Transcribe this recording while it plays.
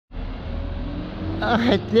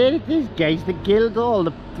There it is, guys, the Guildhall,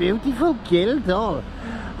 the beautiful Guildhall.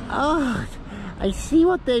 Oh, I see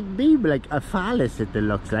what they mean, like a phallus it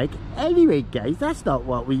looks like. Anyway, guys, that's not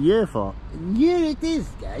what we're here for. Here it is,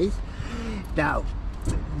 guys. Now,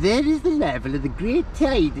 there is the level of the Great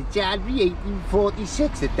Tide of January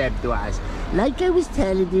 1846 at them to us. Like I was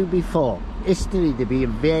telling you before, history to be a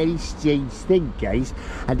very strange thing, guys.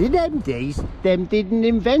 And in them days, them didn't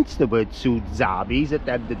invent the word Sood's armies at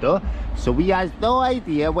them to do. So we has no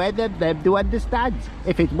idea whether them to understand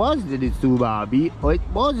if it was the Sood army or it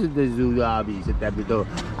wasn't the Sood armies at them to do.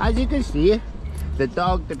 As you can see, the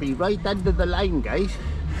dog to be right under the line, guys.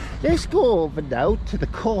 Let's go over now to the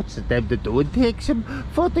courts at them to do and take some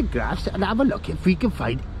photographs and have a look if we can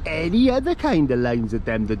find any other kind of lines at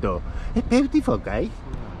them to do. It's beautiful, guys.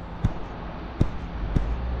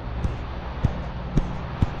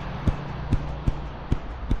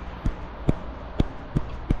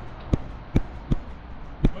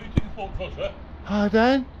 Why are you taking photos, sir?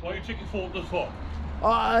 Pardon? Why are you taking photos for?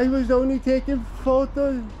 I was only taking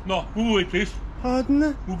photos. No, move away, please.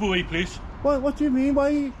 Pardon? Move away, please. What do you mean?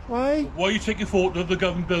 Why? Why are you taking photos of the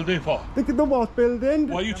government building for? The what building?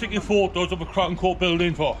 Why are you taking photos of a Crown Court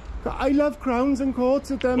building for? I love crowns and courts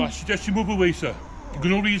at them. Well, I suggest you move away, sir. You've got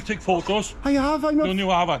no reason to take photos. I have. No, you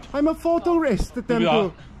haven't. I'm a photorist at them.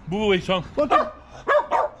 Move away, son.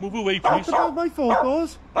 Move away, please. What about my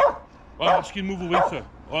photos? I'm asking you to move away, sir.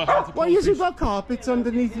 Why have you got carpets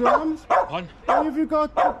underneath your arms? What? Why have you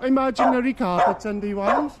got imaginary carpets under your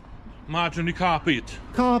arms? Imaginary carpet.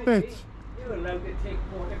 Carpets. You're allowed to take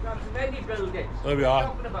photographs of any building. There we are.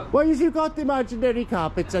 Why have you got imaginary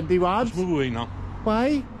carpets under your arms? Just move away now.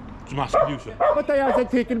 Why? I'm asking you, sir. But I hasn't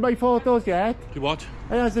taken my photos yet. Do what?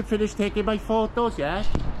 I hasn't finished taking my photos yet.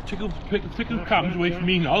 Take the cams away from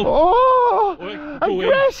me now. Oh! Go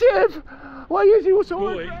aggressive! Why is you so... Go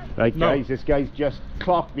away. Right, guys, this guy's just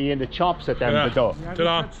clocked me in the chops at them the door.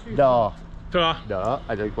 Ta-da. No. Ta-da. No,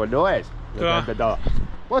 I don't want no it. Ta-da. The door.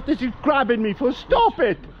 What is you grabbing me for? Stop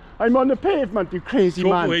it! I'm on the pavement, you crazy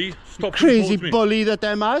man. Go away. Stop. Crazy bully that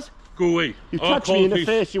them has. Go away. You touched me in the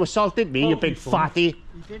face, you assaulted me, you big fatty.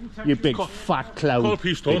 You big fat clown. Call a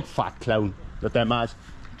police, big fat clown that them has.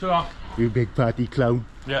 Ta-da. You big fatty clown.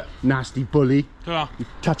 Yeah. Nasty bully. Ta-da. You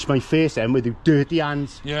touched my face then with your dirty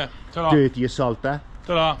hands. Yeah. Ta-da. Dirty assaulter.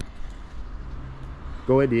 Ta-da.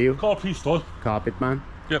 Go in you. Call a police, though. Carpet man.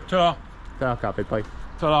 Yep. Ta-da. Ta-da, carpet boy.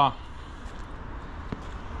 Ta-da.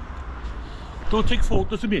 Don't take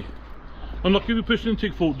photos of me. I'm not giving you permission to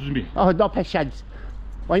take photos of me. Oh, not patience.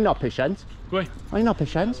 Why not patience? Go away. Why not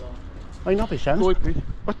patience? Why not patience? Go away, please.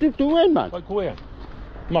 What are you doing, man? Right, go away.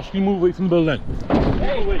 I'm asking you to move away from the building.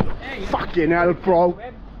 Hey, Fucking hell, bro.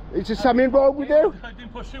 Is there something wrong with you? I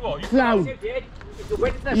didn't push you, are you? Clown. you did. It's a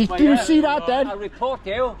witness, You my do dear. see that I'll then? report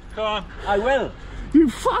you. Come on. I will. You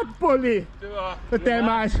fat bully. Ta-da. That them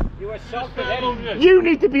has. You assaulted him. You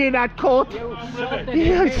need to be in that court. You assaulted You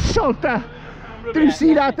him. assaulter. Do you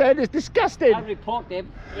see that then? It's disgusting. I'll report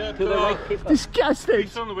him Yeah, to the ta-da. right people. Disgusting.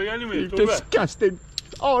 He's on the way anyway. You It's over. disgusting.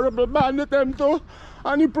 Horrible man at them though.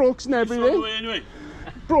 And he broken He's on the everything. way anyway.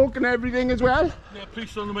 Broken everything as well. Yeah,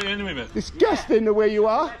 police on the way anyway, mate. Disgusting the way you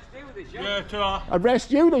are. Let's do this, Yeah, ta-da. Arrest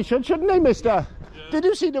you, they should, shouldn't they, mister? Did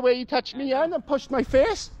you see the way you touched me hand and pushed my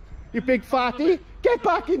face? You big fatty. Get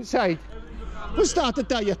back inside. Who started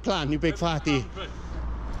that your plan, you big fatty?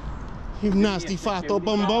 You nasty fatto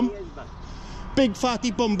bum bum. Big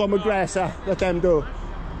fatty bum bum aggressor, let them do.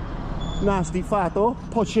 Nasty fatto,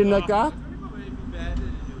 pushing like that.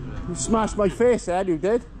 You smashed my face there, you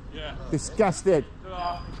did. Yeah. Disgusted.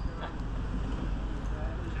 Ta-da.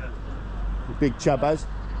 You big chubbers.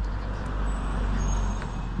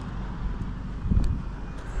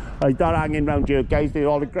 Right, they're hanging round you guys, they're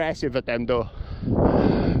all aggressive at them though.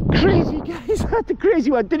 Crazy guys, that's the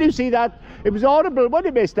crazy one. Did you see that? It was horrible,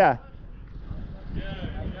 wasn't it, mister?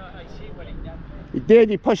 I see what he done. He did,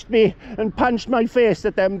 he pushed me and punched my face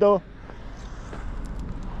at them though.